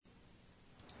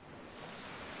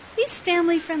These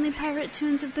family-friendly pirate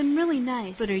tunes have been really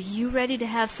nice. But are you ready to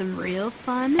have some real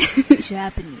fun?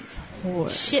 Japanese horror.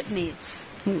 Shipmates.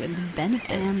 With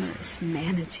benefits. Amorous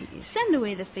manatees. Send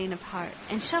away the faint of heart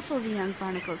and shuffle the young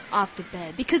barnacles off to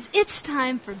bed, because it's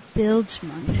time for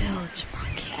Bilgemunky.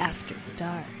 Bilgemunky After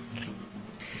Dark.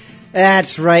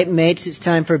 That's right, mates. It's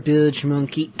time for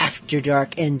Bilgemunky After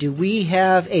Dark. And do we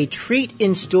have a treat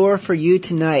in store for you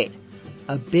tonight?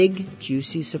 A big,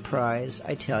 juicy surprise,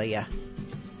 I tell ya.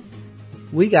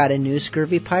 We got a new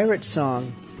Scurvy Pirates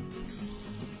song.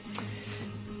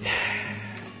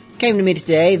 Came to me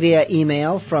today via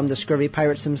email from the Scurvy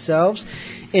Pirates themselves.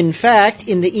 In fact,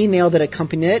 in the email that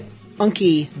accompanied it,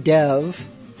 Unky Dev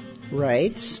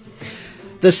writes,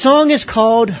 "The song is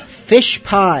called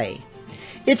Fishpie.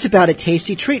 It's about a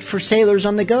tasty treat for sailors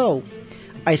on the go.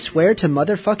 I swear to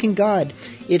motherfucking God,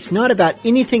 it's not about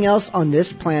anything else on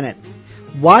this planet.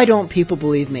 Why don't people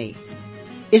believe me?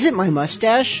 Is it my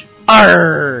mustache?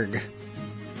 Arrgh!"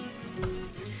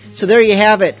 So there you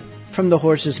have it, from the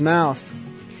horse's mouth.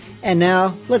 And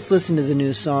now, let's listen to the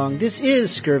new song. This is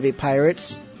Scurvy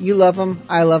Pirates. You love them,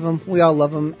 I love them, we all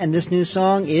love them, and this new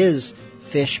song is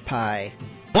Fishpie.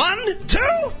 1,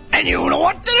 2, and you know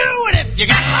what to do. And if you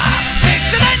got a lot of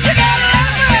fish, then you got a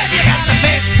lot of bread. You got the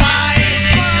fish pie.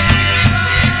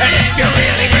 And if you're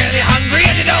really, really hungry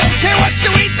and you don't care what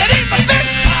you eat, then eat the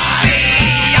fish pie.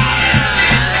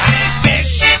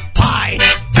 Fish pie,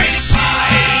 fish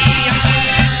pie.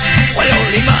 Well,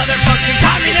 only motherfucking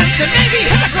communists and maybe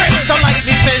hypocrites don't like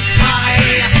me fish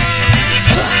pie.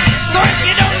 So if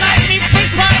you don't like me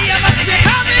fish pie, you must be a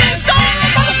communist or a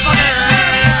motherfucker.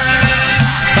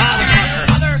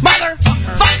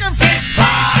 Motherfucker fish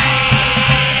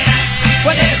pie.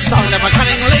 Well, this song of a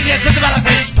cunning lady is about a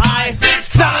fish pie.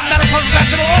 It's not a metaphor for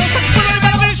vegetables, it's literally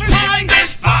about a fish pie.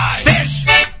 Fish pie. Fish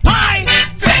pie.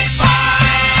 Fish pie.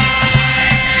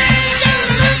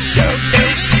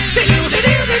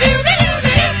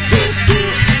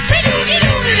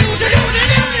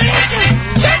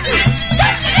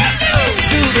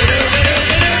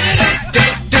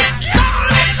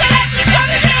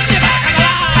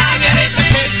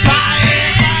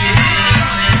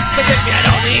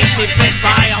 Fish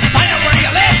pie, I'll find out where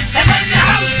you live and burn your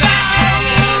house down.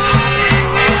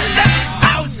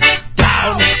 House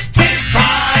down, fish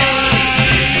pie.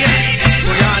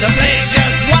 We're gonna play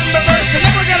just one reverse and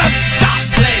then we're gonna stop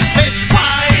playing fish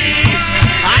pie.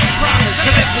 I promise,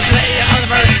 cause if we play another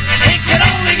verse, it can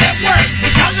only get worse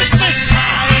because it's fish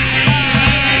pie.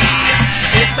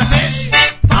 It's a fish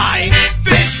pie,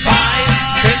 fish pie.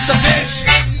 It's a fish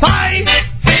pie,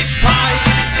 fish pie.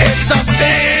 It's the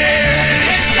fish.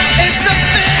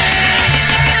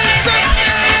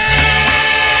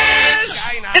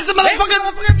 It's a motherfucking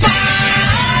pie!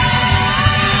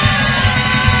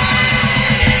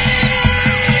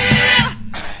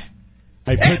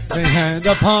 I put my hand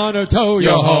upon her toe,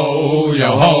 yo-ho,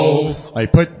 yo-ho. I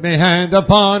put my hand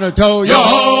upon her toe,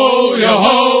 yo-ho,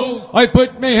 yo-ho. I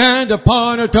put my hand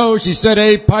upon her toe. She said,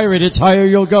 "Hey, pirate, it's higher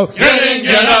you'll go. Get in,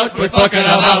 get out, quit fucking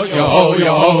about, yo-ho,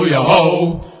 yo-ho,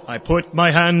 yo-ho." I put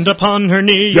my hand upon her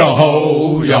knee,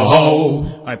 yo-ho, yo-ho.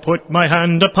 I put my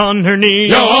hand upon her knee,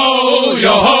 Yo-ho,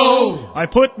 yo-ho. I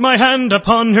put my hand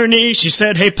upon her knee. She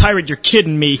said, "Hey, pirate, you're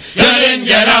kidding me. Get in,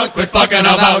 get out, quit fucking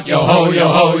about, yo-ho,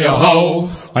 yo-ho, yo-ho.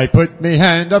 I put me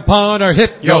hand upon her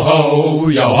hip, yo-ho,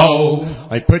 yo-ho.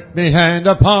 I put me hand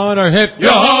upon her hip,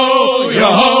 yo-ho,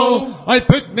 yo-ho. I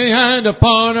put me hand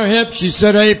upon her hip. She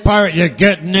said, "Hey, pirate, you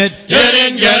getting it? Get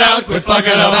in, get out, quit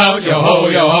fucking about, yo-ho,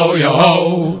 yo-ho,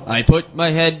 yo-ho." I put my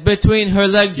head between her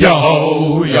legs,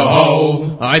 Yo-ho,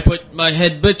 yo-ho. I put my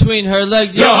head between her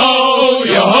legs, Yo-ho,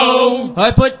 yo-ho.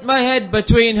 I put my head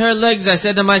between her legs. I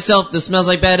said to myself, this smells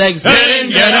like bad eggs. Get in,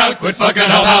 get out, quit fucking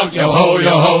about, yo-ho,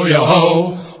 yo-ho,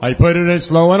 yo-ho. I put it in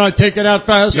slow and I take it out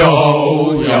fast,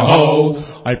 yo-ho, yo-ho.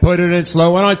 I put it in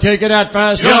slow and I take it out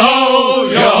fast,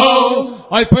 yo-ho, yo-ho.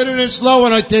 I put it in slow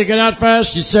and I take it out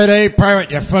fast. She said, "Hey,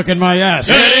 pirate, you're fucking my ass.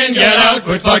 Get in, get out,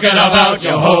 quit fucking about,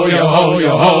 yo-ho, yo-ho,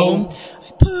 yo-ho."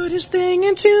 I put his thing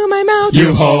into my mouth.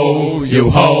 You-ho,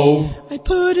 you-ho. I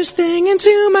put his thing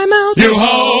into my mouth.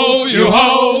 You-ho,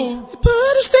 you-ho. I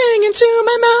put his thing into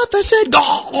my mouth. I said,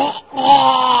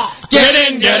 Get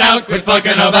in, get out, quit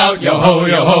fucking about, yo-ho,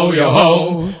 yo-ho,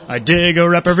 yo-ho. I dig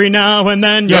her up every now and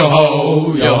then,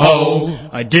 Yo-ho, yo-ho.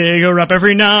 I dig her up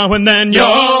every now and then,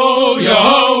 Yo-ho,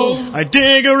 yo-ho. I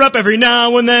dig her up every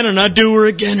now and then, and I do her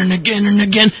again and again and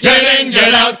again. Get in,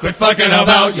 get out, quit fucking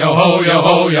about, yo-ho,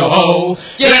 yo-ho, yo-ho.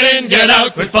 Get in, get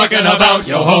out, quit fucking about,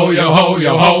 yo-ho, yo-ho,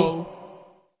 yo-ho.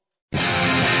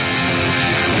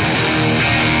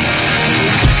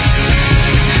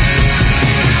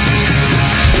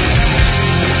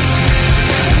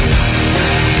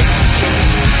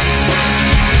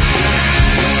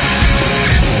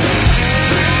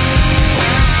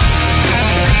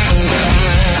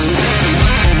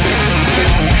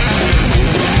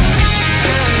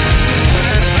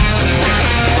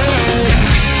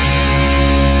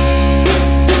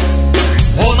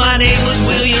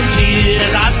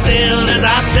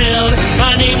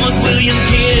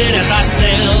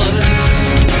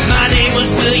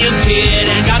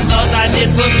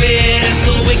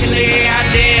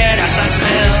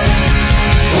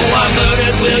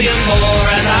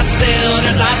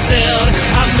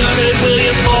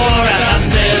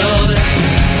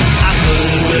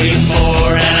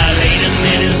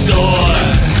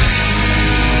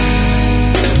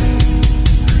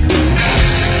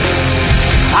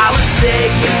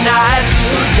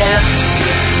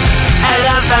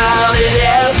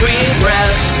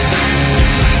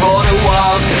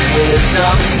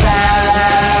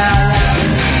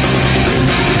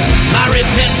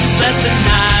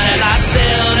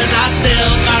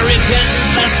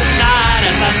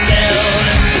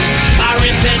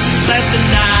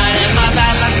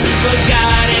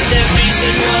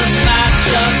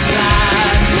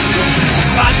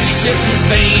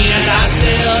 Spain as I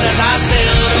sailed,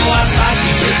 oh, I spied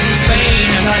 3 ships in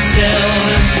Spain as I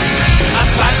sailed. I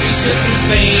spied 3 ships in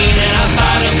Spain, and I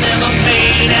 5 of them are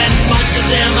made, and most of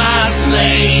them I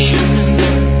slain.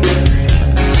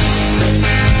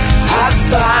 I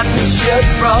spied 3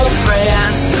 ships from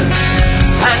France,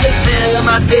 and to them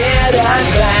I did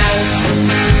advance,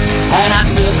 and I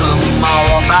took them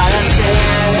all by a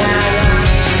chance.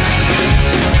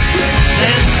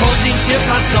 Then 14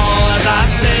 ships I saw as I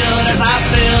sailed,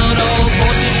 oh,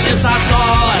 14 ships I saw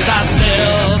as I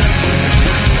sailed.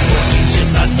 14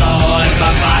 ships I saw, and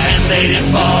by my hand they did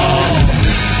fall.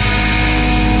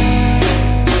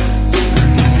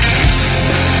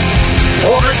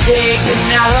 Overtaken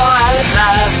now at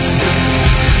last,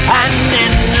 and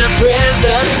into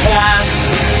prison cast,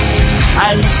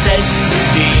 and sentenced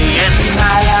me in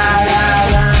past.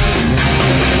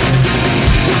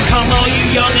 Come all you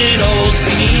young and old,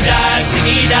 see me die, see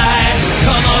me die.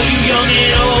 Come all you young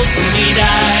and old, see me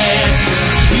die.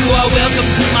 You are welcome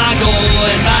to my goal,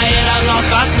 and by it I've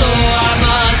lost my soul, I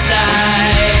must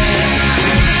die.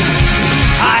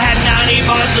 I had 90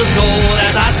 bars of gold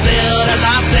as I sailed,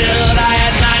 I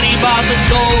had 90 bars of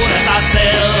gold as I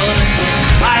sailed.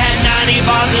 I had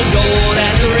 90 bars of gold,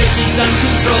 and the riches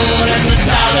uncontrolled, and the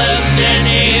dollars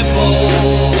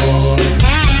many-fold.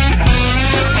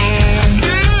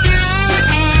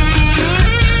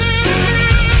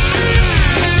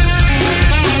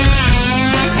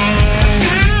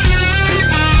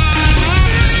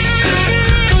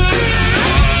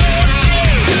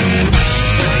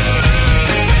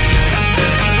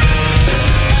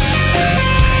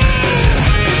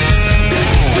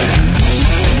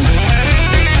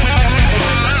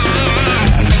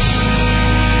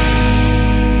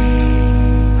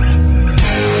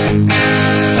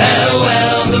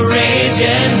 Farewell, the rage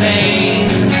and pain.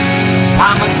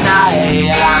 I must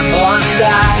die, I must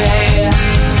die.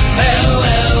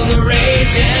 Farewell, the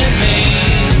rage and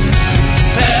pain.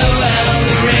 Farewell,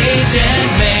 the rage and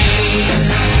pain.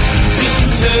 To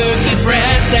Turkey,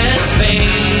 France, and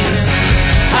Spain,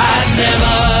 I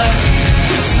never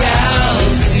shall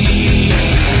see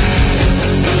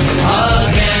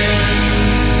again.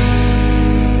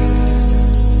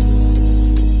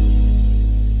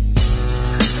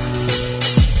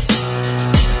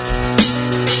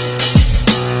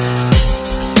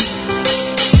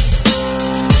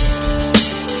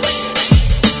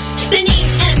 The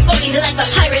names and body, the life of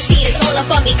piracy is all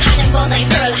up on me. Cannonballs I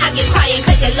hurl, have you crying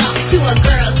cause you lost to a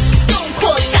girl. Stone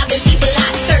cold stabbing people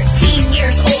at 13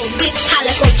 years old. With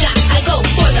calico jack, I go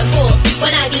for the gold.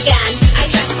 When I began, I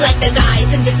dressed like the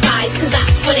guys in disguise, cause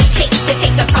that's what it takes to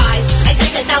take the prize. I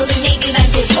sent 1,000 Navy men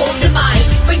to hold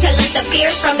demise, bring to light the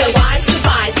fears from their wives'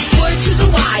 goodbyes. Word to the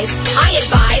wise, I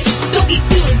advise, don't be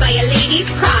fooled by a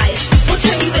lady's cries. We'll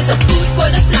turn you into food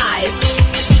for the flies.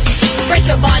 Break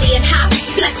your body in half,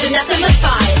 flexing nothing but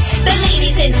thighs. The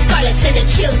ladies in scarlet send a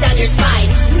chill down your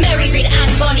spine. Mary Read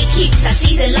and Bonnie keeps that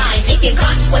season line. If you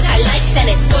got what I like,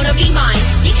 then it's gonna be mine.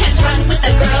 You can't run with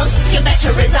the girls, you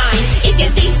better resign. If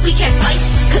you think we can't fight,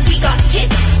 cause we got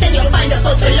tits, then you'll find the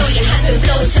boat below you has been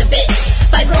blown to bits.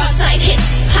 By broadside hits,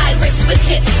 high wrists with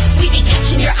hips, we be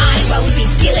catching your eye while we be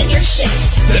stealing your shit.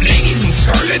 The ladies in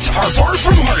scarlet are far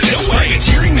from heartless.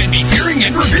 Privateering men be fearing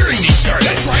and revering these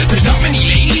starlets. There's not many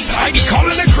ladies I be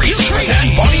calling a crazy, but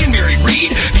Anne, Bonnie, and Mary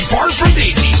Read be far from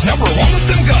daisies. Number one with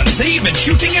them guns, they even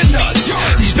shooting at nuts.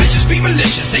 These bitches be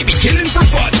malicious, they be killing for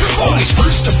fun. Always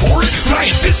first to board,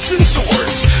 flying fists and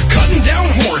swords, cutting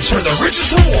down hordes for the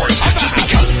richest rewards. Just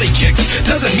because they chicks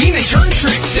doesn't mean they turn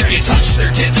tricks. If you touch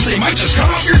their tits, they might just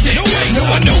cut off your dick. No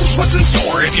one knows what's in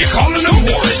store if you're calling them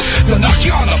whores. They'll knock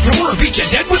you on the floor or beat you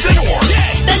dead with an oar.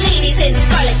 The ladies in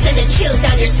scarlet send a chill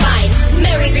down your spine.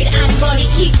 Mary Read and Bonnie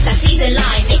keeps that season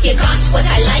line. If you got what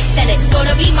I like, then it's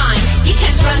gonna be mine. You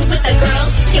can't run with the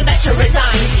girls, you better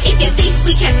resign. If you think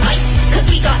we can't fight, cause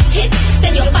we got tits,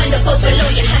 then you'll find the boat below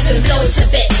you has been blown to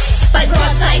bits. By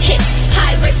broadside hits,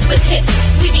 high wrists with hips,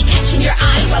 we be catching your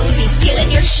eye while we be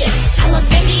stealing your ships. I love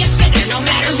any offender, no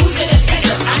matter who's in it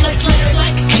better. I'm a slender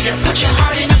like Ender, put your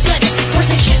heart in a blender.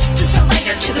 Forcing ships to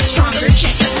surrender to the stronger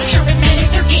gender. German men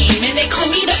at their game, and they call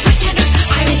me the pretender.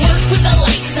 I work with the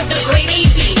likes of the great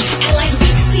AB, and like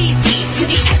big CD to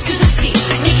the S to the C,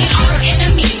 making our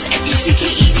enemies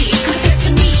FUCKED. Compared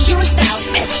to me, your style's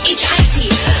SHIT.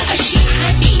 A sheep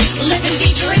I be, living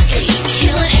dangerously,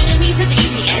 killing enemies as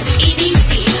easy as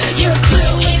EDC. Your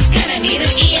crew is gonna need an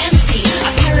EMT,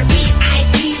 a pirate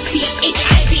BIDCH.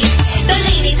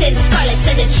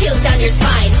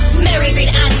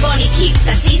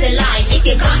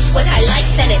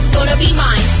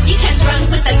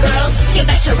 you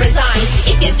better resign.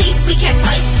 If you think we can't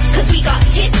fight, cause we got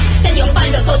tits, then you'll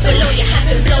find the boat below you has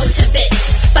been blown to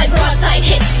bits by broadside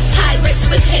hits, pirates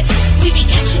with hips. We be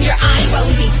catching your eye while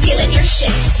we be stealing your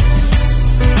ships.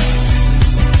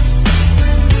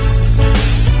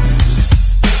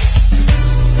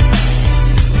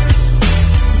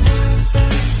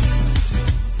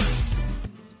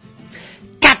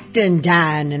 Captain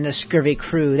Dan and the Scurvy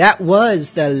Crew. That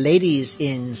was the Ladies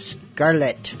in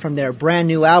Scarlet from their brand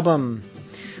new album,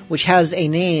 which has a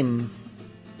name.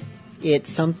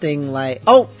 It's something like,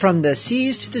 From the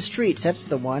Seas to the Streets. That's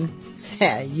the one.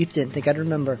 You didn't think I'd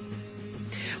remember.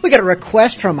 We got a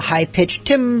request from High Pitch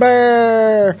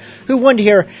Timber, who wanted to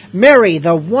hear Mary,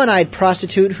 the one-eyed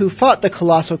prostitute who fought the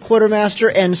colossal quartermaster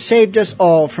and saved us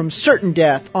all from certain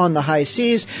death on the high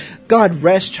seas. God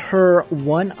rest her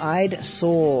one-eyed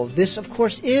soul. This, of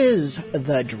course, is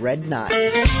the Dreadnought.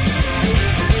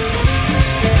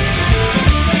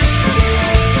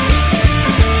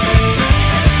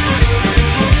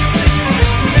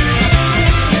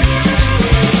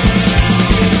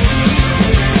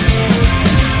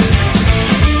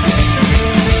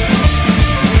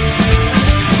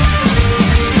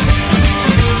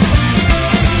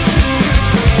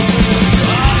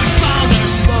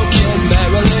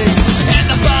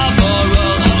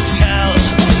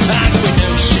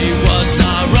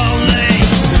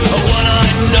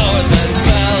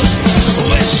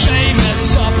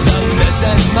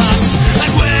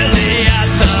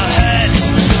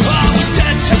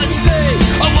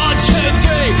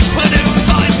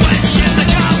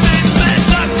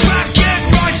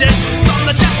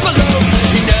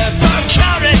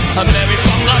 A Mary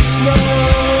from the snow.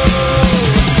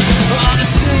 The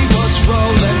sea was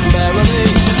rolling merrily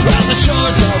round the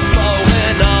shores of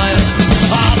Bowen Isle.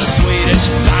 Ah, the Swedish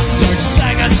bastard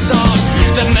sang a song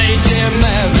that made dear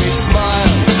Mary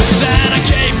smile. Then I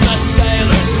gave the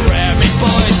sailors prairie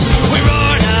boys. We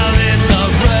roared out in the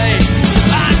rain,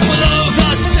 and below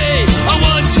the sea, a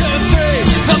 1, 2, 3,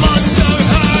 the monster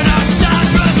heard our sad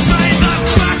refrain. The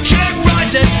kraken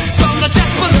rising from the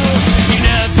depth below. He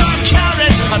never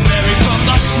counted a Mary from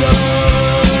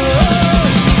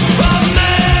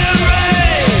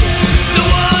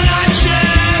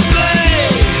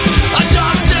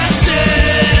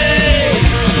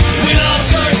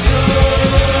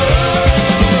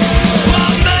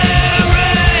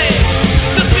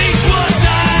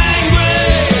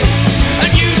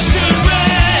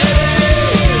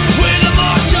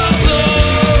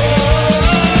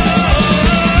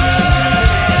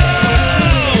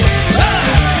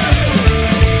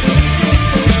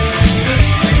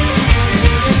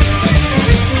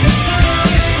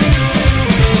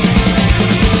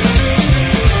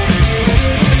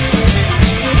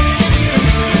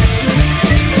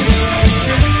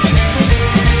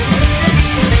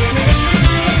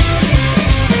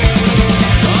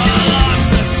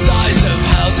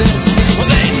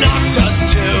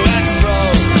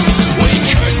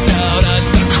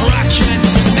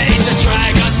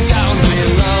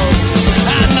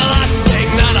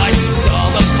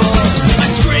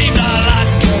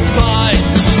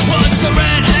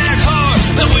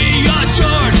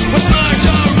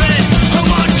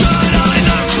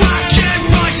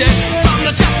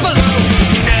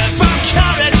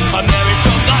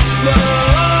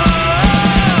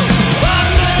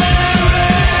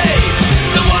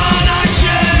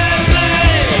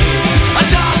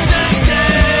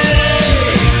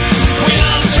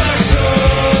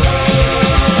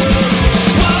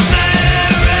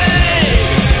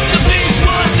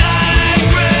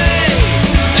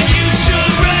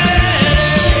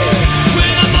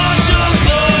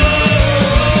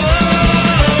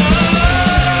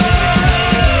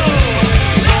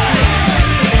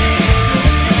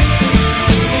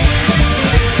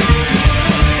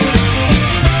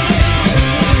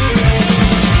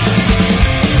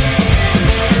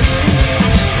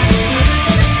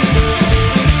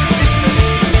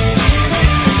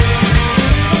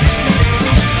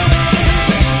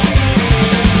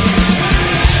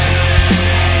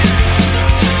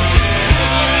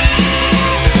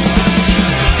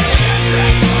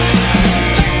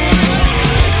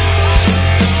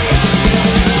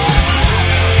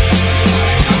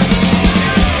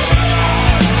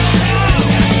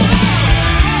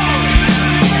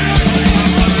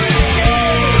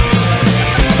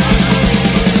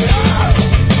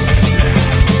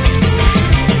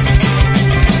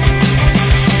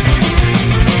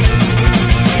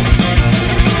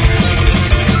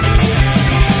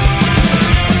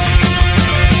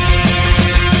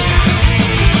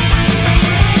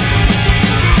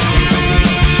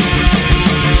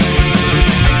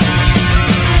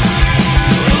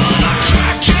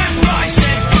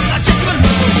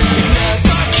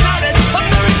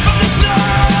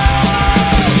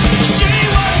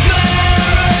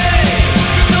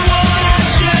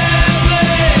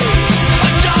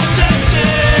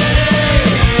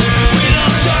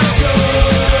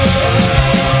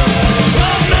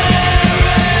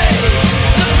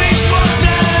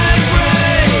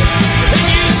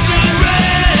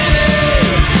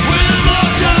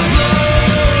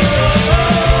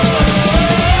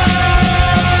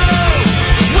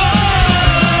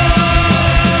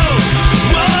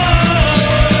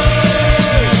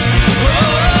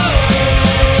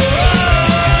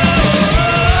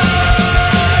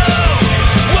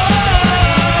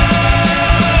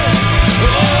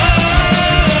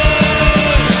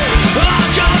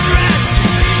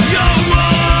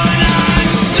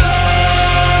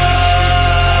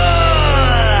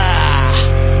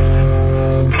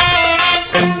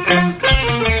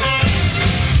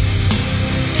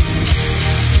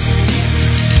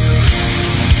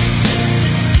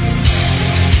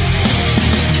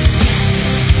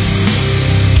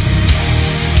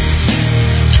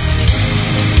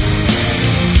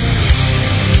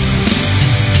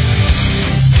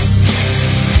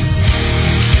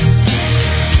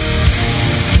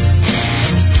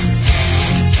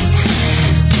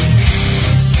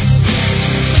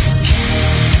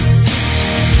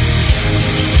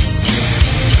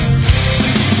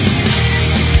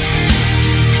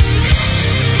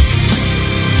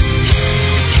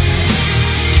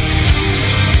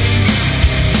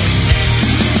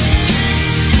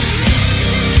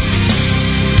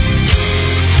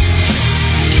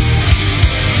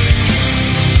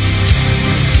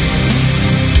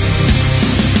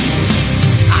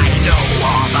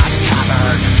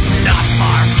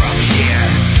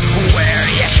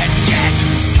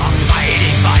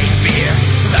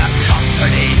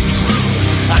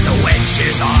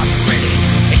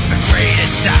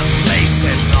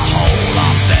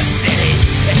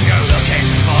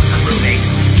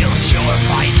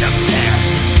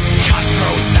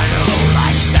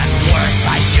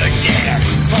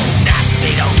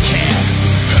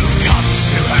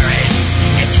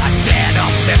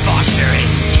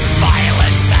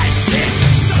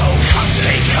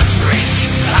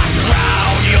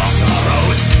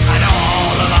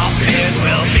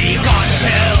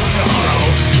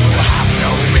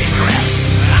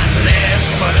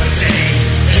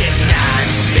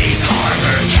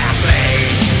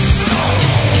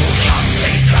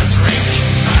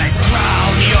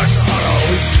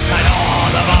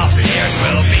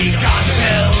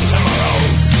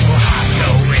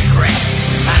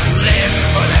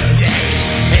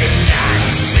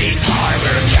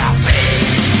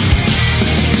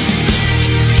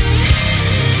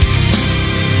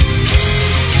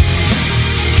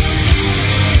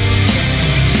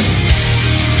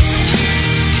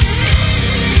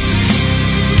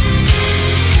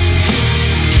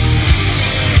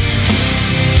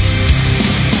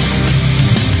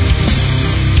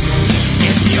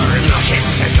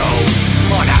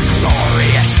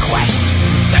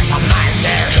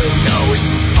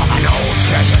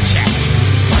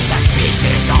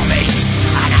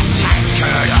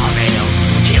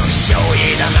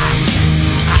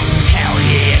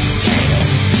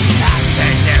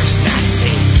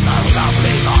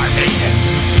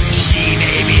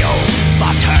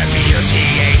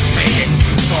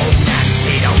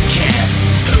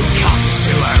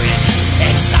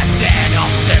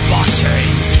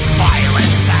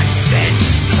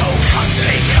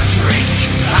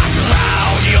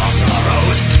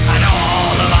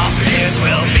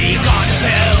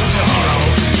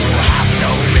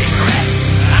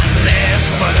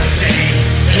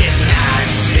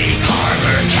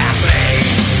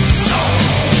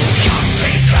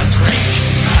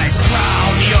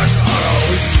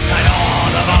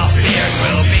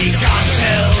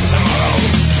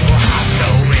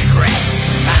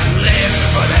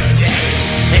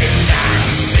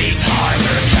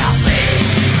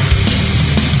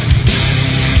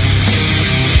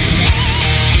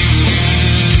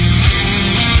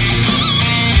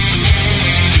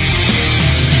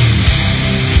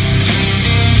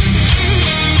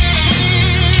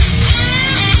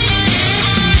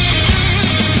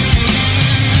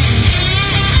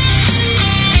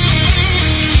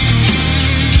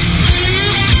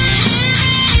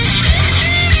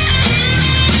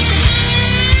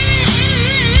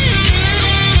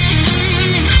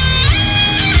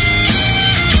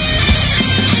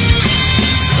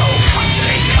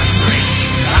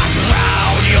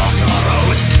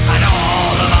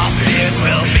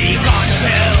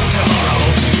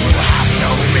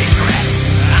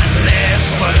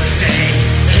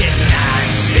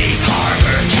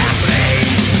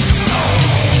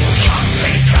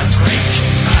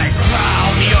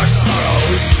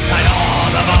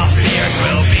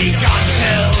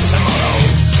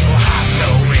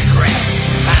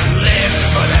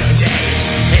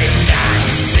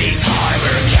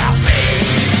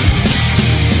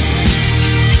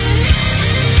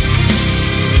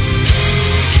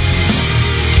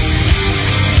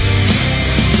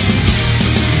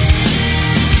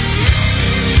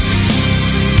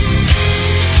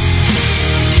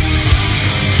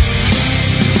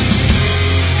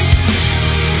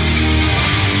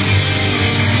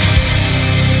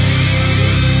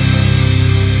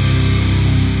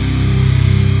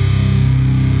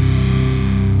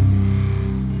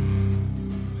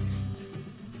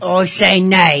I say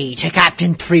nay to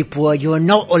Captain Threepwood. You are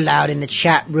not allowed in the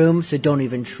chat room, so don't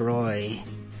even try.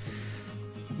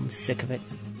 I'm sick of it.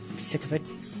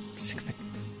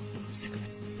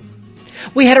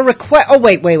 We had a request. Oh,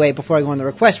 wait. Before I go on the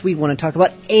request, we want to talk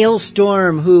about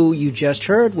Ailstorm, who you just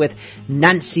heard with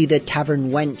Nancy the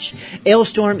Tavern Wench.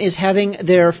 Ailstorm is having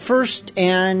their first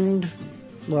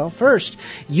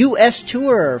U.S.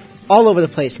 tour all over the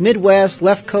place. Midwest,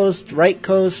 left coast, right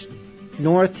coast,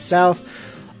 north, south,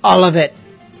 all of it.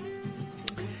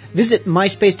 Visit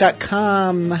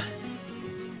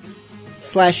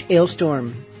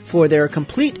myspace.com/Ailstorm for their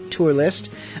complete tour list.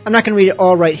 I'm not going to read it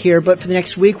all right here, but for the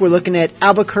next week, we're looking at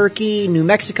Albuquerque, New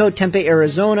Mexico, Tempe,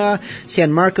 Arizona,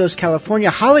 San Marcos, California,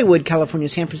 Hollywood, California,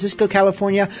 San Francisco,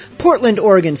 California, Portland,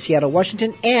 Oregon, Seattle,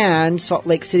 Washington, and Salt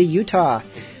Lake City, Utah.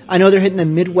 I know they're hitting the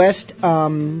Midwest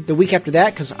the week after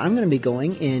that because I'm going to be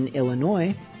going in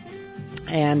Illinois.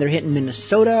 And they're hitting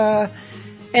Minnesota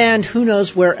and who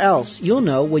knows where else. You'll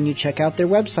know when you check out their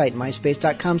website,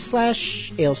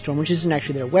 myspace.com/Ailstorm, which isn't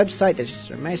actually their website. That's just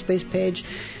their MySpace page,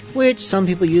 which some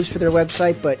people use for their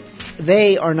website, but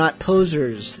they are not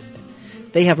posers.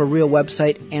 They have a real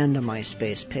website and a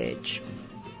MySpace page.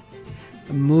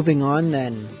 Moving on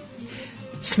then.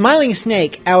 Smiling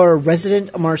Snake, our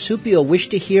resident marsupial,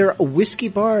 wished to hear a Whiskey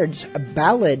Bard's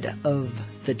Ballad of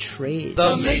the Trade.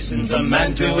 The mason's a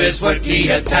man to his work he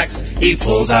attacks. He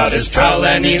pulls out his trowel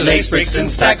and he lays bricks in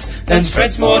stacks, then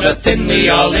spreads mortar thinly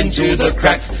all into the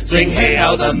cracks. Sing hey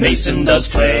how the mason does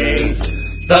play.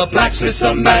 The blacksmith's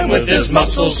a man with his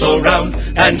muscles so round,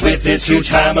 and with his huge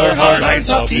hammer hard iron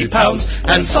soft he pounds,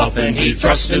 and soften he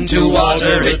thrusts into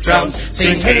water it drowns.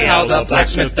 Sing hey how the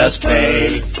blacksmith does play.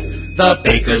 The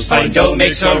baker's fine dough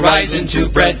makes her rise into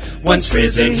bread. Once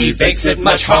risen, he bakes it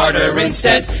much harder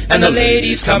instead. And the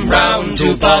ladies come round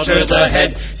to butter the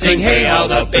head. Sing hey how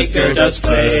the baker does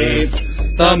play.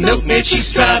 The milkmaid, she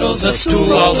straddles a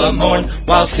stool all the morn,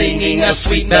 while singing a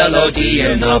sweet melody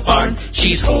in the barn.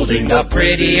 She's holding the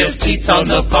prettiest teats on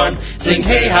the farm. Sing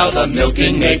hey how the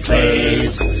milking maid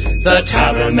plays. The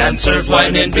tavern man serves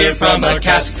wine and beer from a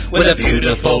cask, with a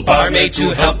beautiful barmaid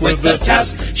to help with the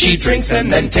task. She drinks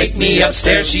and then take me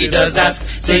upstairs, she does ask.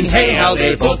 Sing hey how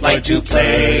they both like to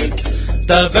play.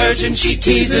 The virgin she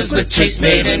teases with chaste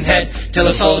maidenhead, till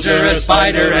a soldier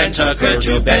espied her and took her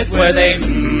to bed, where they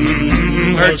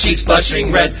her cheeks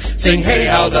blushing red. Sing hey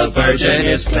how the virgin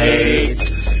is played.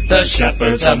 The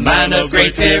shepherd's a man of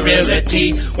great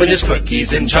virility, with his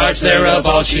cookies in charge thereof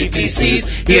all sheep he sees.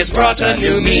 He has brought a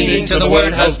new meaning to the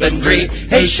word husbandry.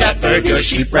 Hey shepherd, your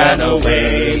sheep ran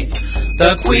away.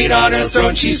 The queen on her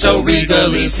throne she so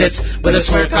regally sits, with a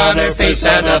smirk on her face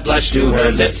and a blush to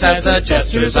her lips, as the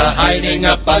jesters are hiding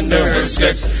up under her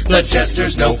skirts. The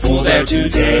jester's no fool there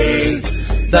today.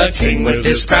 The king with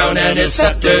his crown and his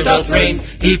scepter doth reign.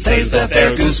 He plays the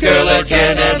fair goose girl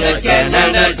again and again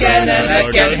and again and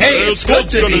again. Hey, it's good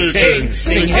to be king.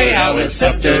 Sing hey how his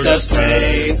scepter does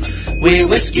play. We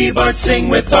whiskey bards sing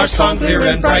with our song clear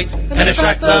and bright, and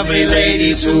attract lovely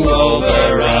ladies who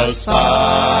over us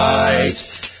fight.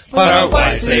 But our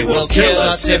wives they will kill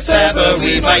us if ever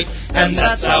we might, and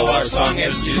that's how our song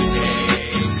is today.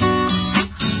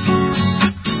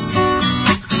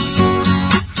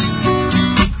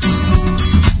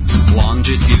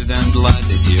 Longitude and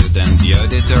latitude and your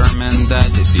determined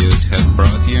attitude have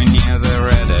brought you near the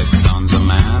red X on the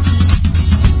map.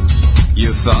 You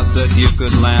thought that you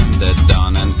could land at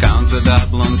dawn and count the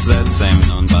doubloons that same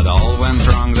noon, but all went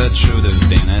wrong, that should have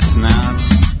been a snap.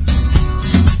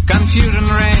 Confusion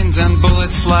reigns and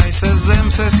bullets fly, says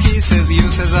them, says he, says you,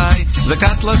 says I. The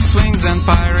cutlass swings and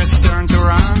pirates turn to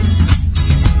run.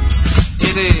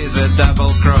 It is a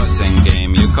double-crossing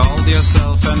game. You called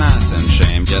yourself an ass and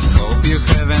shame. Just hope you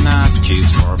have enough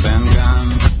cheese for Ben Gunn.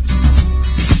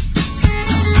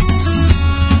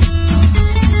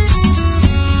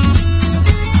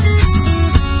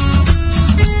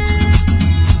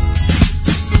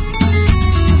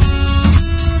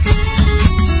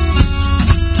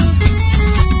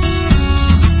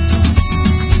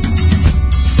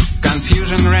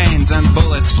 Reigns and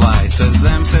bullets fly, says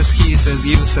them, says he, says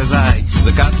you, says I.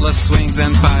 The cutlass swings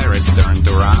and pirates turn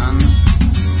to run.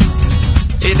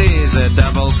 It is a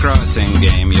double-crossing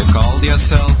game. You called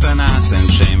yourself an ass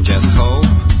and shame. Just hope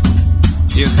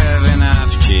you have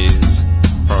enough cheese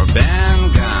for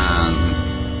Ben Gunn.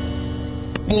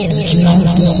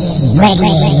 Bilgemunky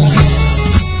Radio.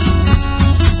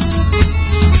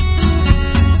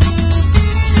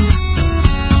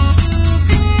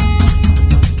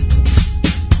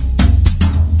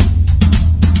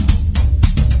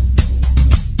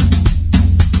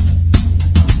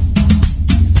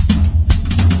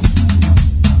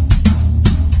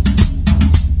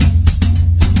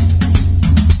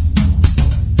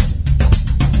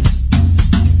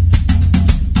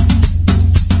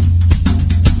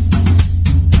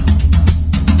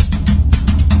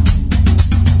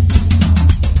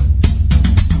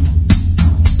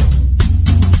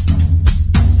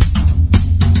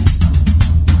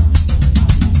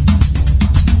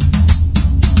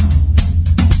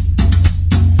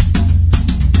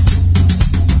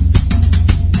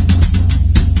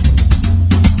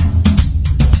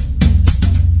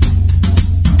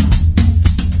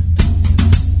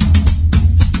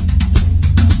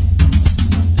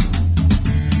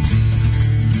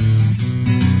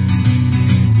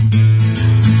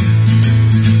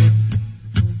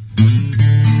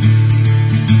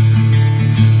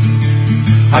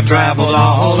 I've traveled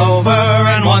all over,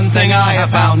 and one thing I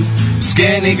have found: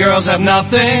 skinny girls have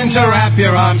nothing to wrap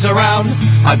your arms around.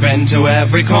 I've been to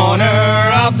every corner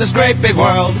of this great big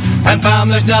world, and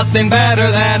found there's nothing better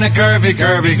than a curvy,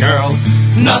 curvy girl.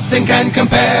 Nothing can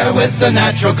compare with the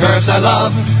natural curves I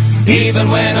love. Even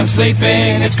when I'm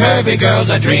sleeping, it's curvy girls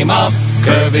I dream of.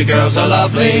 Curvy girls are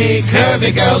lovely,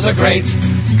 curvy girls are great.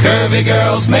 Curvy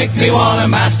girls make me want to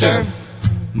master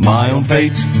my own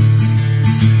fate.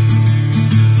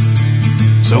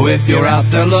 So if you're out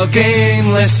there looking,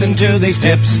 listen to these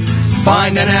tips.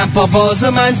 Find an ample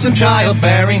bosom and some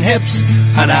childbearing hips.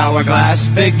 An hourglass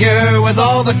figure with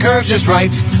all the curves just right.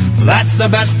 That's the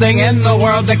best thing in the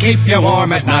world to keep you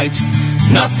warm at night.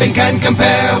 Nothing can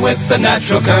compare with the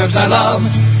natural curves I love.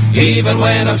 Even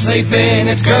when I'm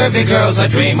sleeping, it's curvy girls I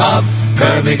dream of.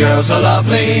 Curvy girls are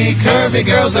lovely, curvy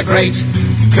girls are great.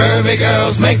 Curvy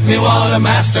girls make me want to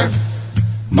master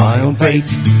my own fate.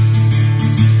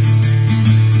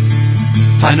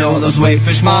 I know those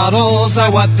wayfish models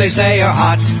are what they say are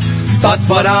hot, but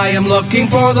what I am looking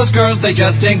for, those girls they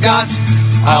just ain't got.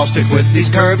 I'll stick with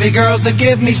these curvy girls that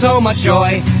give me so much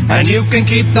joy, and you can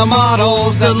keep the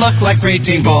models that look like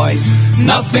preteen boys.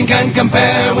 Nothing can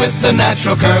compare with the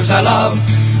natural curves I love.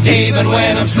 Even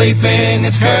when I'm sleeping,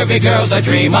 it's curvy girls I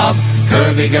dream of.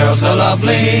 Curvy girls are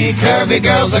lovely, curvy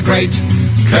girls are great.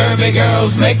 Curvy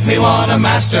girls make me want to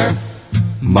master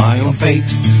my own fate.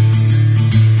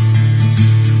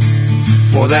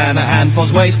 More than a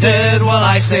handful's wasted, well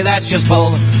I say that's just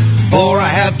bull. For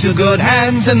I have two good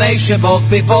hands and they should both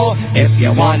be full. If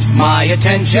you want my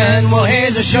attention, well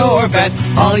here's a sure bet.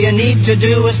 All you need to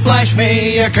do is flash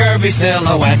me your curvy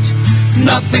silhouette.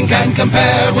 Nothing can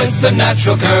compare with the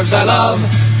natural curves I love.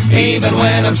 Even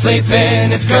when I'm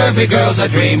sleeping, it's curvy girls I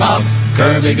dream of.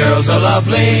 Curvy girls are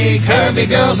lovely, curvy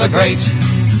girls are great.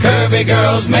 Curvy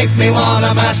girls make me want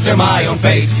to master my own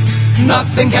fate.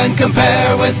 Nothing can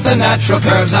compare with the natural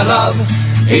curves I love.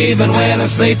 Even when I'm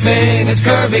sleeping, it's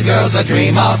curvy girls I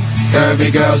dream of.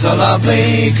 Curvy girls are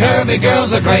lovely, curvy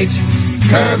girls are great.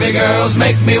 Curvy girls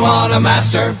make me want to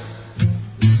master.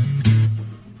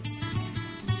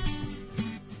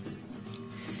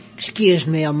 Excuse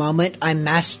me a moment, I'm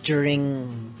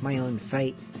mastering my own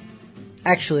fate.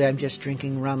 Actually, I'm just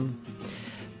drinking rum.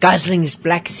 Gosling's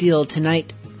Black Seal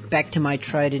tonight. Back to my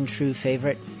tried and true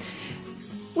favorite.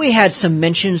 We had some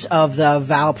mentions of the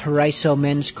Valparaiso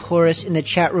Men's Chorus in the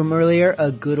chat room earlier,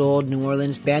 a good old New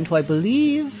Orleans band who I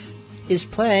believe is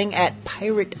playing at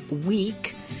Pirate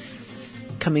Week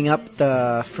coming up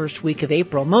the first week of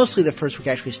April. Mostly the first week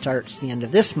actually starts the end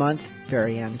of this month,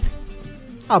 very end.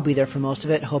 I'll be there for most of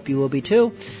it. Hope you will be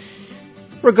too.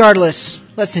 Regardless,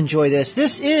 let's enjoy this.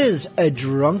 This is A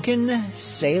Drunken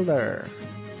Sailor.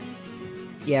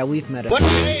 Yeah, we've met it. What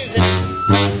day is it?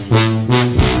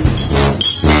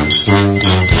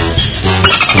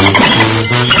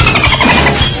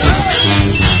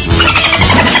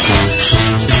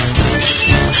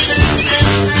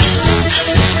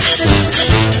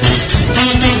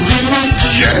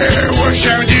 What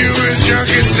shall we do with a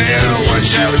drunken sailor? What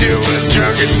shall we do with a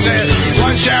drunken sailor?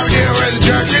 What shall we do with a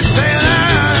drunken sailor?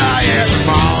 Every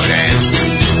morning,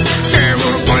 and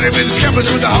we'll put him in his compass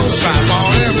with the hose pipe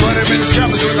on him. Put him in his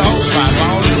compass with the hose pipe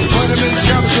on him. Put him in his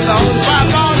compass with the hose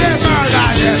pipe on him. Burn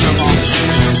out every morning.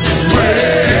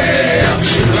 Way up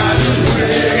she rises,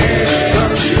 way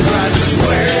up she rises,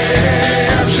 way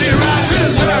up she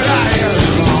rises, early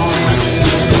every morning.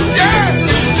 Yeah.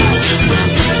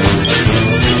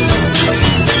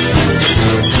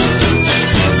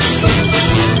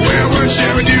 What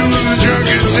shall we do with the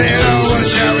drunken sailor? What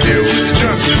shall we do with the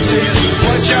drunken sailor?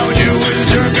 What shall we do with the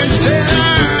drunken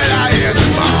sailor?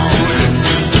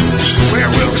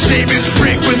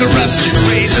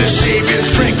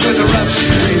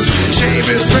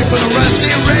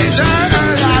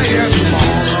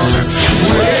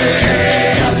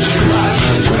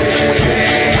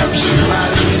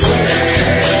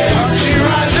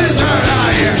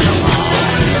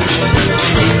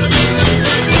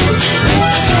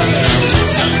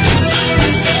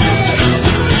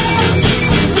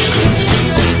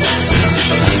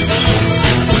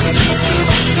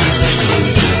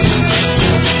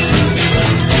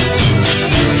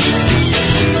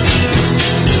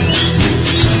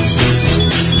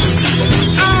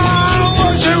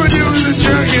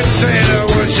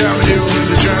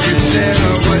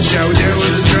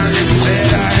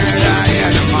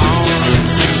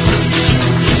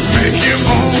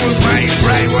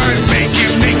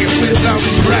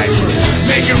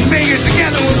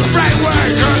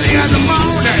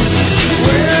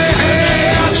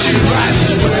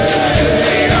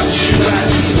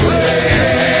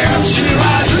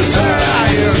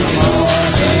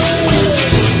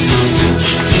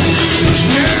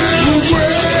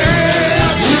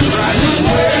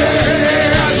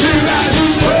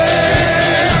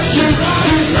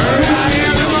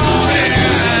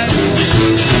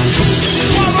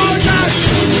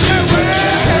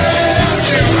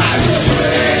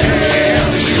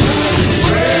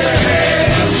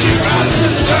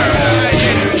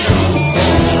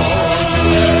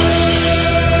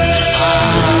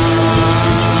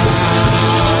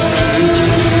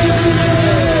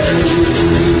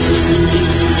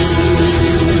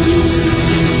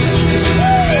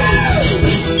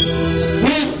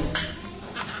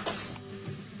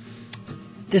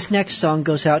 This next song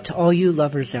goes out to all you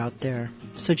lovers out there.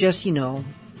 So just,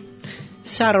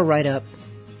 saddle right up,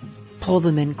 pull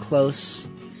them in close,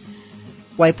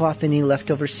 wipe off any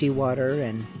leftover seawater,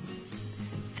 and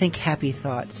think happy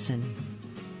thoughts and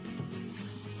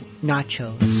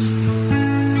nachos.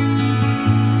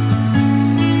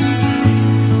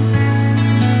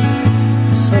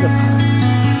 Soda pop.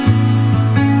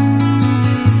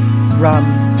 Rum.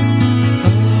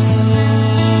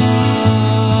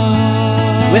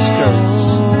 Whiskers.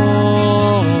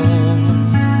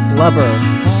 Blubber.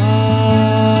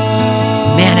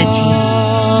 Manatee.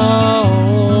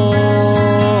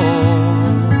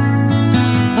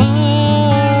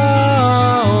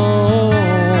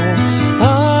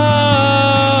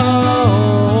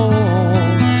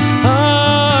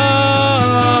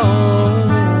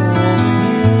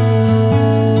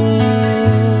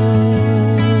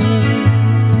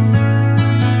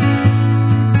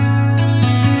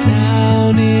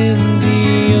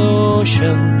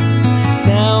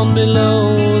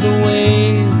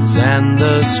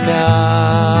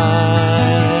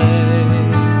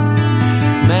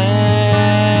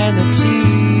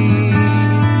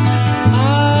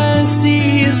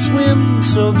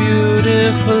 So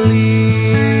beautifully.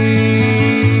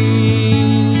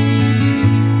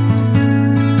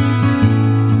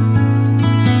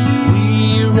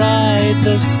 We ride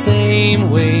the same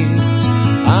waves.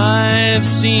 I've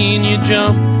seen you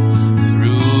jump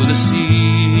through the seas.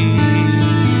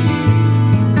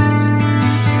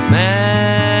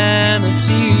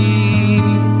 Manatee,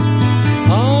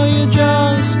 are you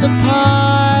just a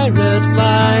pirate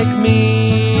like me?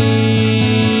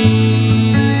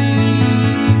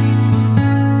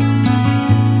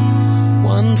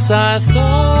 I thought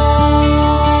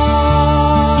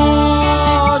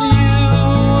you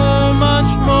were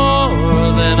much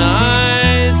more than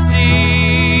I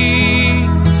see.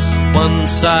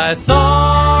 Once I thought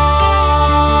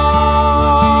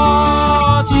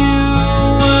you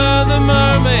were the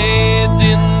mermaids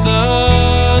in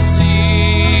the sea.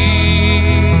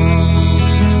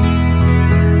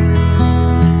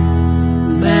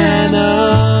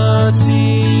 Manatee.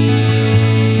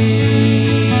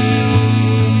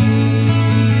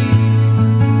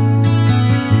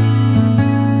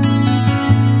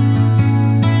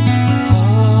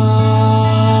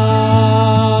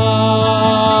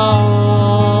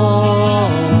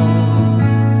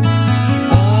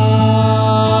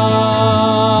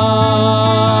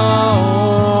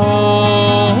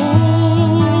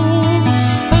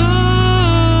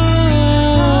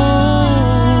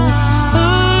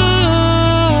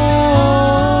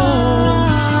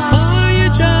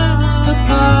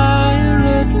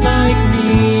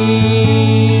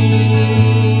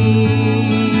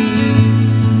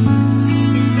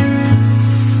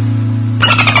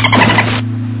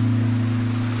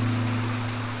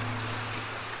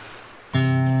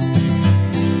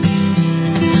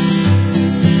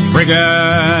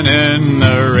 Friggin' in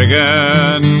the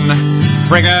riggin',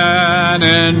 friggin'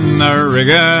 in the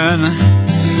riggin',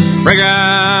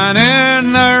 friggin'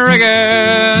 in the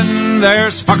riggin',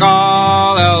 there's fuck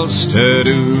all else to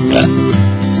do.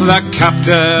 The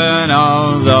captain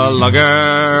of the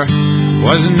lugger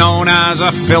was known as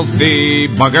a filthy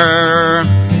bugger,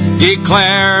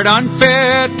 declared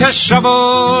unfit to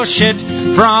shovel shit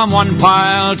from one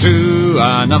pile to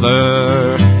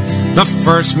another. The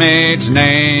first mate's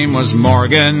name was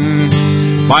Morgan.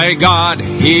 By God,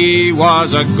 he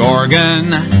was a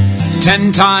gorgon.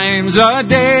 10 times a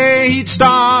day he'd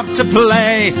stop to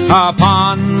play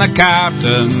upon the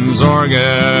captain's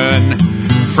organ.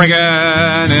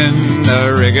 Friggin' in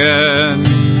the riggin',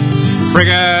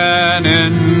 friggin'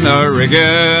 in the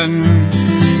riggin',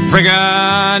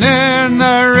 friggin' in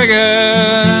the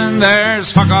riggin',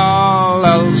 there's fuck all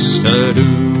else to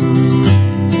do.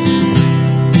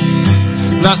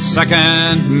 The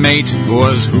second mate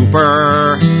was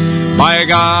Hooper. By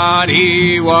God,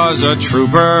 he was a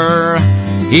trooper.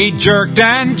 He jerked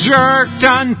and jerked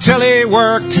until he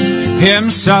worked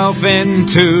himself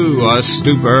into a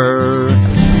stupor.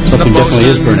 Something definitely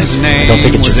is burning. I don't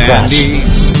think it's your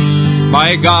flash.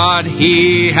 By God,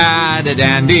 he had a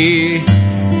dandy.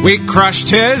 We crushed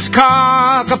his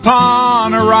cock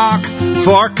upon a rock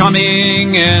for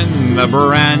coming in the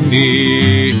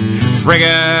brandy.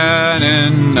 Friggin'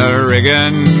 in the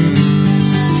riggin',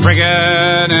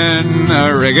 friggin' in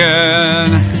the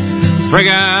riggin',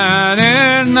 friggin'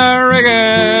 in the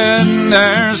riggin',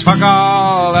 there's fuck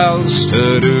all else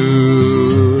to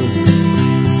do.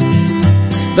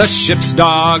 The ship's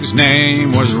dog's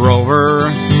name was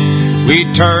Rover. We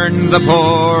turned the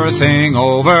poor thing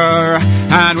over,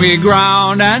 and we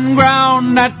ground and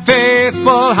ground that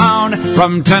faithful hound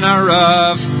from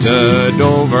Tenerife to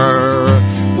Dover.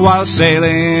 While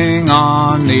sailing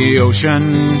on the ocean,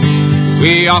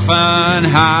 we often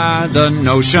had the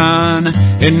notion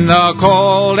in the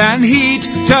cold and heat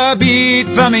to beat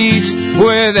the meat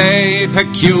with a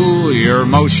peculiar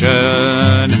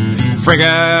motion.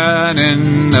 Friggin'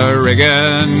 in the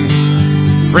riggin',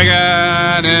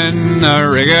 friggin' in the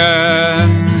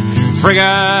riggin',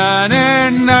 friggin'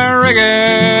 in the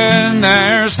riggin',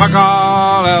 there's fuck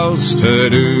all else to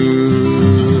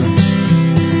do.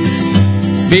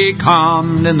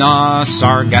 Becalmed in the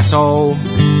Sargasso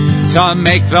to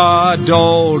make the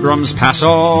doldrums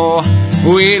passo,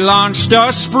 we launched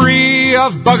a spree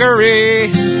of buggery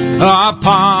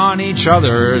upon each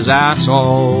other's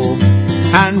asshole.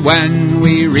 And when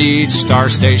we reached our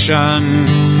station,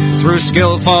 through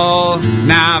skillful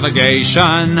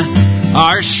navigation,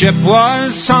 our ship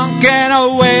was sunk in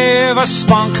a wave of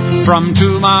spunk from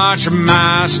too much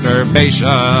masturbation.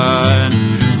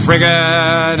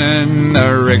 Friggin' in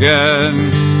the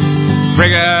riggin',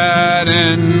 friggin'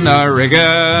 in the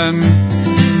riggin',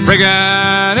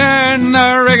 friggin' in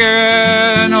the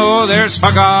riggin', oh, there's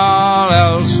fuck all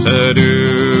else to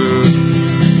do.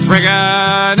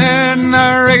 Friggin' in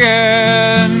the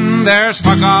riggin', there's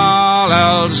fuck all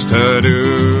else to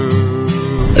do.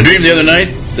 I dreamed the other night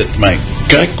that my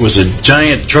guck was a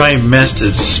giant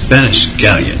tri-masted Spanish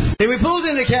galleon. We pulled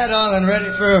into Cat Island ready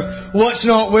for what's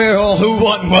not where or who,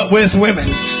 what, and what with women.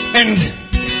 And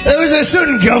there was a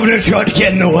certain governor tried to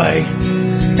get in the way.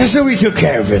 And so we took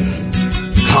care of him.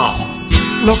 Oh,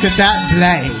 look at that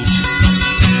blade.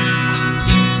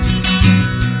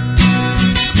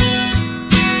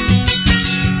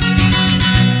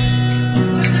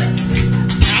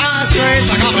 I straight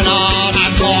the governor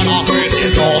and gone off with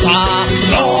his daughter.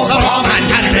 Blow the rum and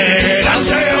cannonade and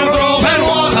sail for open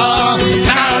water.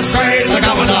 I straight the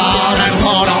governor and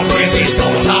gone off with his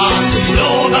daughter.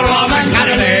 Blow the rum and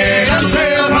cannonade and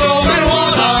sail for open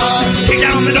water. Kick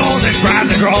down the doors and grab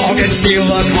the grog and steal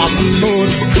the common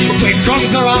goods. We drunk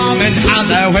the rum and had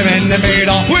their women and made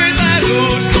off with their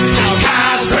goods. Now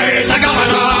castrate the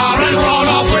governor and run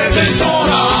off with his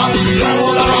daughter.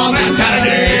 Blow the rum and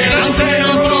cannonade and sail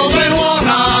for open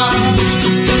water.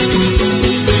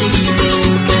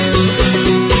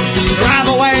 Grab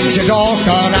a wench, a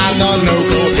doctor, and the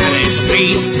local parish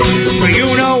priest. For you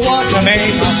know what to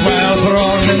make us well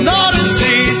thrown and not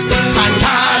deceased. And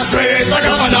castrate the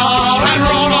governor and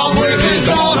run off with his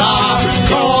daughter.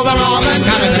 Throw the rum and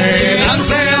cannonade and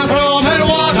sail for open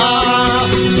water.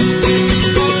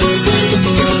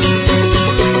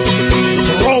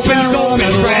 Rope and soap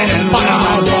and bread and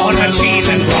butter, water, cheese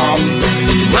and rum.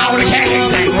 Powder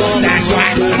kegs and mustache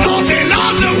wax and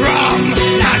lots of rum.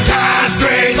 And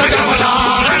castrate the governor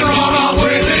and run off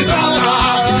with his daughter.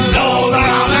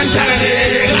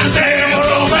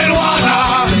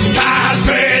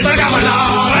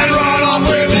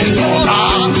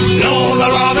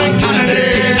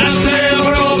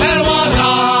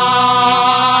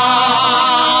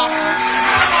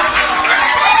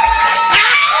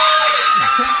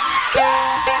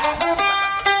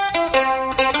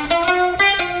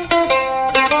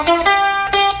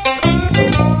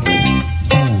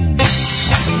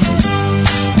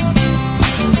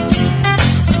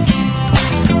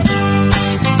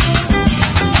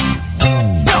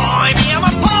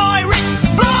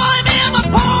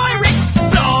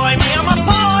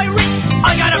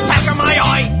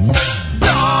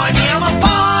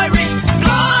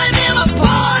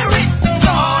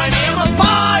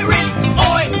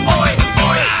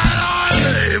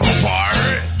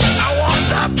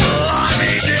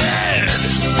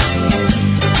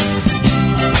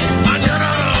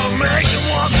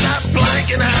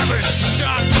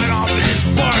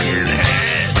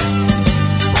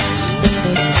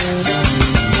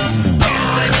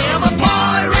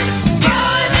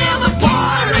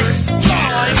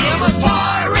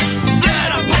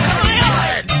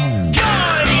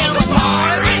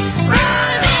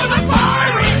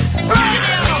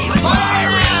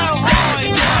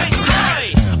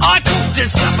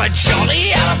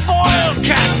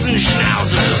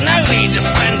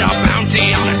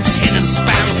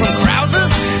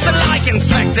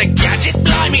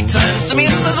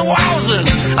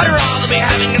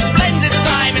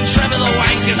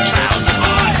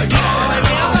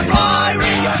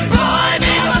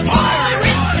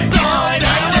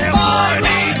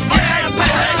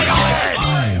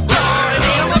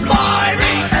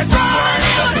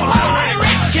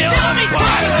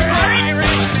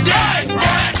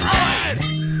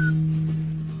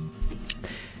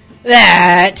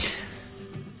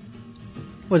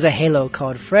 was a Halo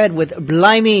called Fred with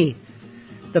Blimey.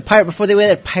 The pirate, before they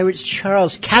went, Pirates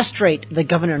Charles, Castrate the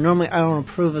Governor. Normally I don't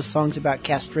approve of songs about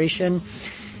castration.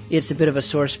 It's a bit of a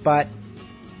sore spot,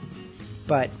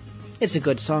 but it's a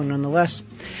good song nonetheless.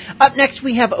 Up next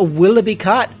we have a Willoughby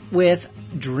Cott with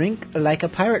Drink Like a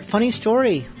Pirate. Funny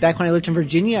story, back when I lived in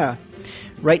Virginia,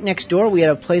 right next door we had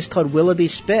a place called Willoughby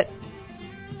Spit.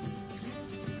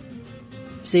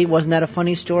 See, wasn't that a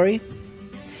funny story?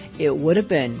 It would have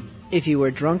been if you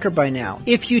were drunker by now.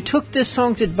 If you took this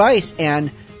song's advice and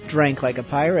drank like a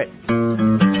pirate.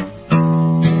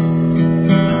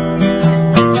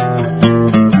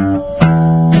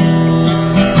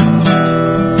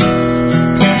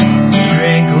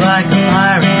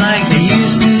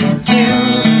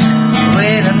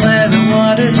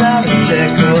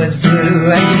 Turquoise blue,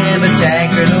 I give a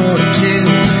tankard or two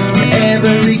to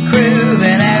every crew,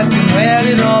 then ask them where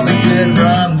did all the good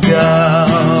rum go?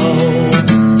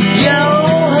 Yo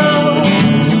ho,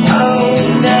 oh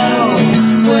no,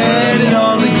 where did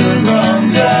all the good rum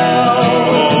go?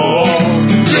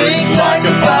 Drink like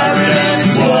a pirate and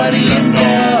it's what do you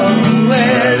know?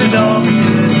 Where did all the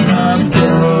good rum go?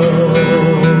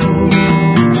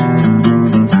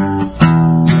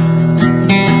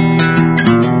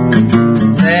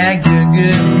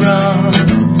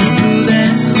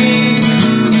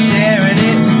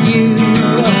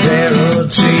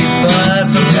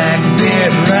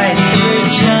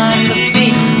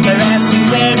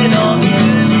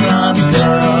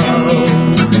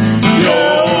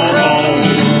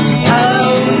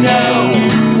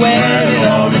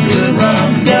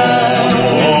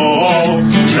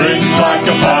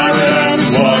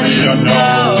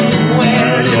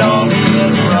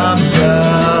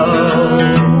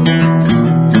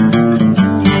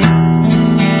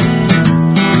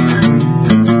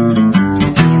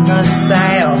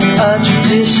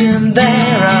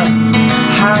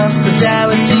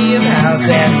 Hospitality of house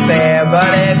and fare, but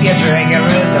if you're drinking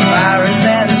with the pirates,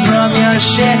 then it's rum your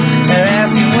share. They're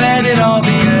asking where did all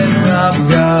the good rum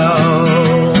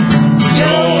go?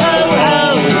 Yo ho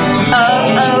ho, oh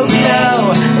oh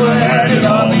no, where did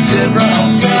all the good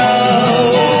rum go?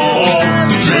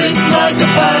 Drink like a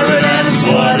pirate and it's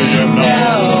what do you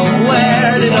know?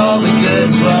 Where did all the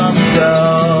good rum go?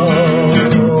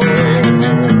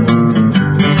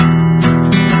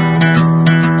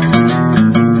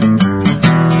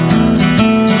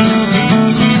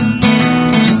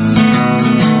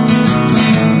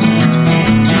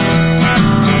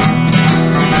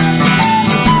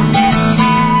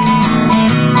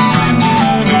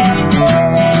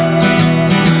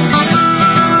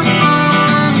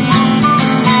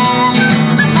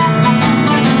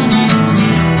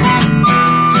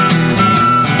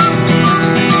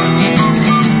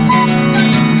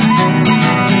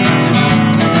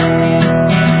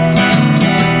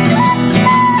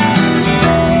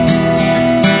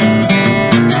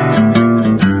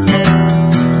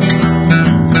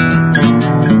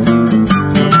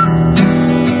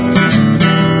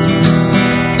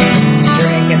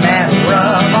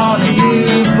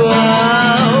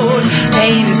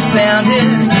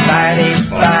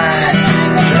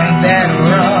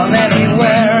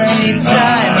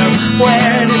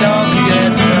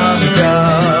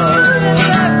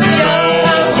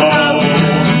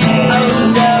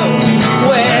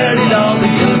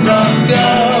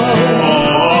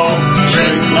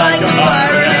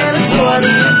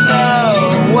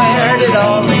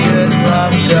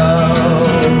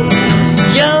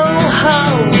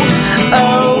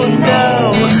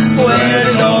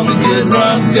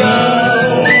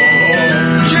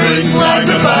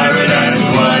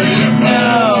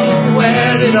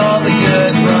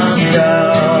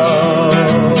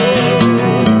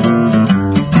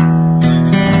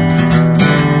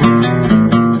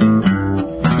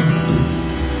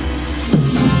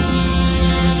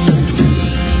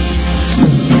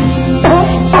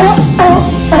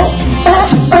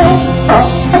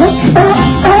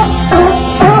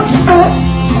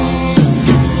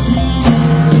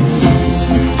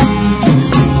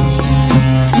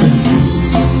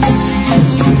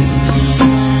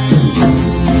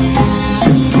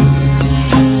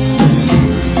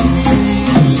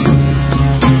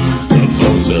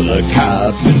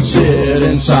 Sit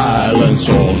in silence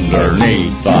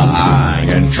underneath the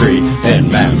iron tree in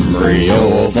memory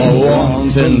of the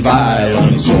wanton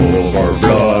violence over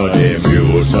bloody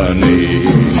mutiny.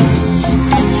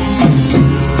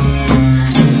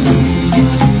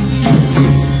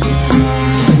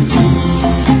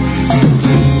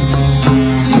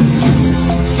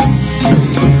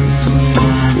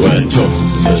 We took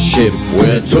the ship,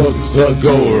 we took the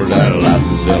gold and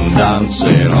left them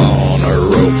dancing on a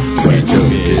rope. We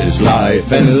took it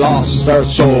ship and lost our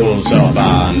souls,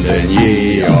 abandon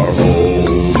ye our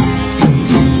hope.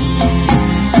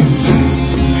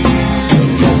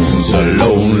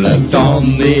 Alone left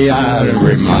on the island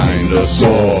remind us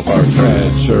of our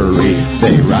treachery.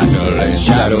 They rattle in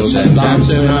shadows and dance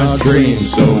in our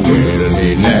dreams, so will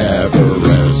he never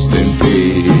rest in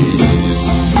peace.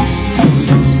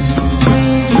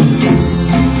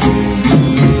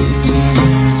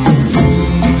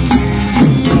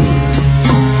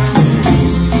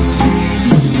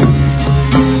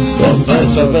 The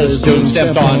face of his doom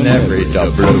stepped on every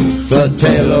doubloon. The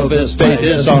tale of his fate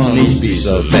is on each piece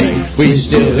of bait. We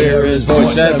still hear his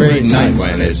voice every night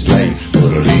when it's late.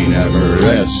 Will he never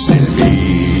rest in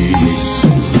peace?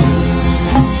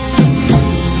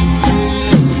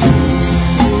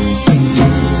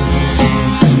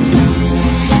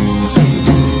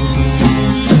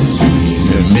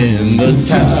 In the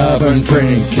tavern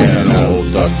drinking out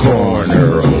the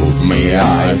corner of me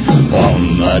eye.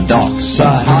 On the docks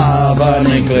I have an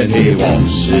inkling he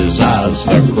watches as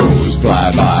the crows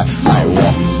fly by. I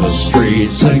walk the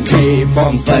streets and keep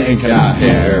on thinking I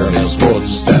hear his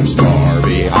footsteps far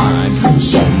behind.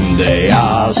 Someday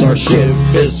as our ship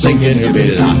is sinking he'll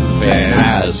be laughing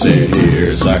as he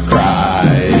hears our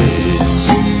cries.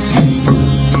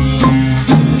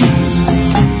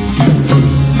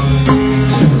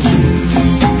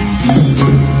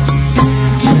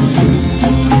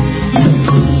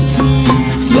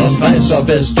 Of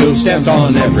his doom stamped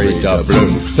on every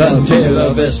doubloon. The tale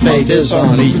of his fate is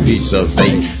on each piece of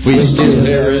bait. We still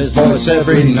hear his voice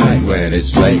every night when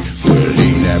it's late. Will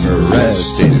he never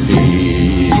rest in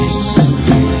peace?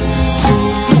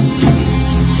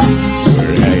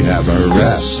 Will he never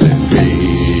rest in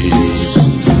peace?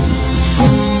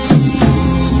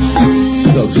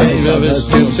 The tale of his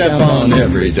doom stamped on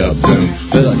every doubloon.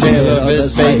 The tale of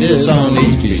his fate is on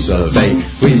each piece of bait.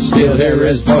 We still hear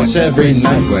his voice every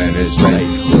night when it's late.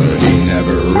 Will he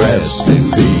never rest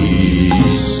in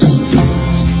peace?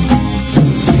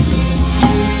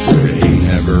 Will he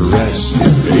never rest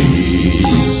in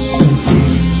peace?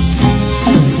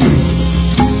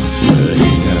 Will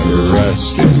he never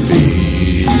rest in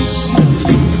peace?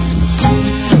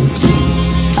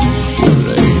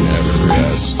 Will he never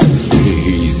rest in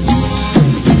peace?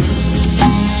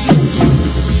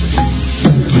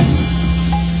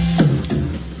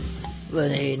 Will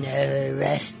he never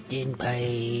rest in peace?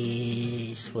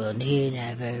 Will he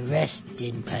never rest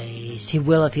in peace? He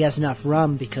will if he has enough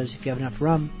rum, because if you have enough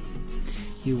rum,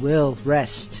 you will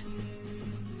rest.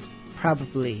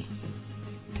 Probably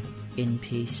in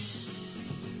peace.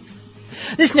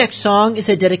 This next song is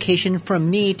a dedication from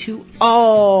me to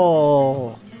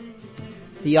all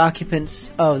the occupants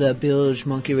of the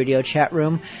Bilgemunky Radio chat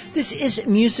room. This is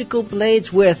Musical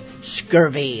Blades with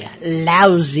Scurvy,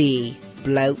 Lousy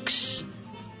Blokes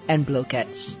and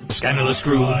Blokettes. Scandalous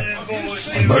crew,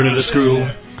 and murderless crew.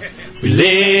 We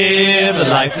live a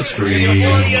life that's free.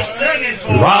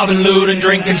 We rob and loot and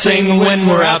drink and sing when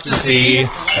we're out to sea.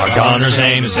 Our gunner's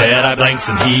name is Dead-Eye Blanks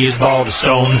and he is bald as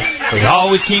stone. We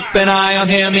always keep an eye on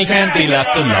him, he can't be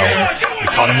left alone. We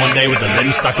caught him one day with a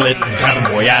lid stuck lit and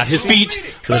cabin boy at his feet.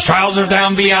 With his trousers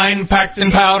down behind, packed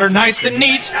in powder, nice and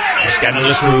neat. Our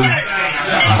scandalous crew,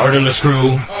 a murderless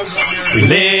crew. We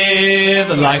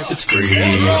live a life that's free.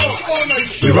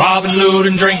 We rob and loot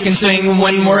and drink and sing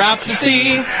when we're out to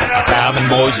sea. Our cabin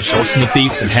boys are short and a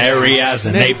thief and hairy as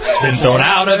an ape. Been thrown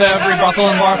out of every brothel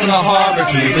and bar from the harbor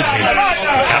to the Cape.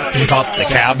 The captain caught the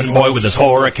cabin boy with his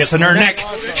whore a kissing her neck.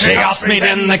 She asked me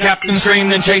then the captain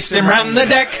screamed and chased him round the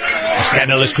deck. A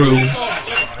scandalous crew,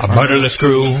 a murderless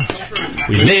crew.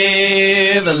 We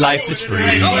live a life that's free.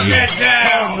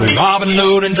 We rob and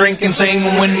loot and drink and sing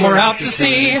when we're out to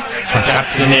sea. Our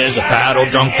captain is a fat old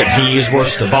drunk and he is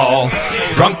worst of all.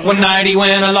 Drunk one night he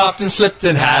went aloft and slipped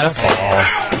and had a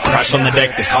fall. Crashed on the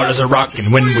deck as hard as a rock,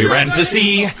 and when we ran to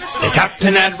sea, the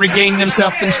captain had regained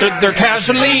himself and stood there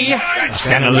casually. A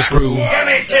scandalous crew,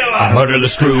 a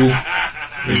murderless crew.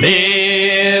 We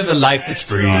live a life that's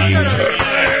free.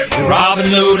 We rob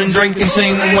and loot and drink and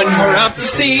sing when we're out to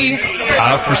sea.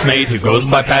 Our first mate who goes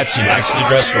by Patsy likes to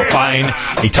dress real fine.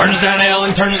 He turns down ale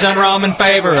and turns down rum in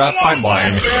favor of fine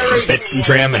wine. He's fit and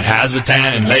trim and has a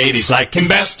tan and ladies like him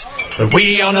best. But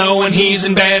we all know when he's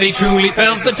in bed he truly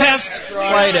fails the test.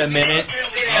 Wait a minute.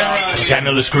 A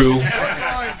scandalous crew,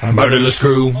 a murderless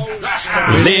crew.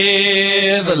 We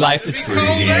live a life that's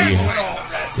free.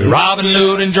 We rob and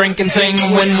loot and drink and sing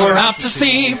when we're out to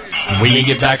sea. When we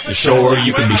get back to shore,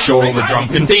 you can be sure we're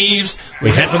drunken thieves. We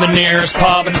head for the nearest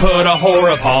pub and put a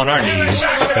whore upon our knees.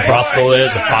 The brothel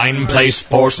is a fine place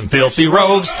for some filthy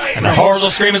rogues, and the whores will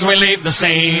scream as we leave the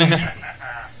scene.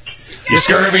 You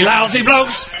scurvy, lousy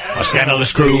blokes, a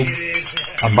scandalous crew,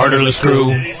 a murderless crew.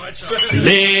 We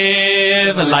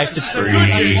live a life that's free.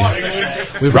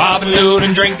 We rob and loot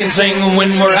and drink and sing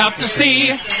when we're out to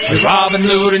sea. We rob and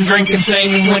loot and drink and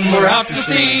sing when we're out to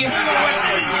sea.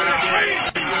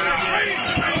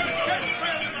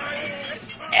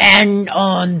 And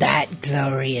on that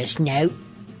glorious note,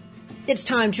 it's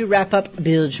time to wrap up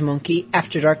Bilgemunky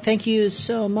After Dark. Thank you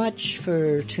so much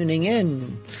for tuning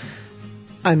in.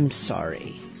 I'm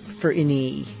sorry for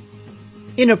any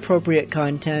inappropriate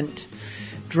content,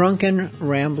 drunken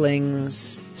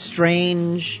ramblings,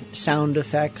 strange sound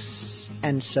effects,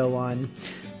 and so on.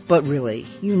 But really,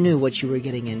 you knew what you were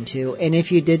getting into, and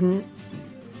if you didn't,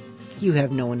 you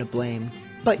have no one to blame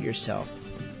but yourself.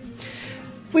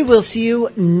 We will see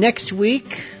you next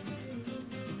week.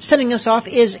 Setting us off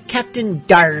is Captain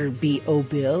Darby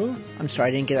O'Bill. I'm sorry,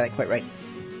 I didn't get that quite right.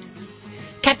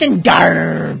 Captain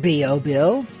Darby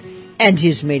O'Bill and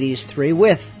his mateys 3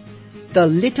 with The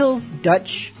Little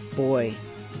Dutch Boy.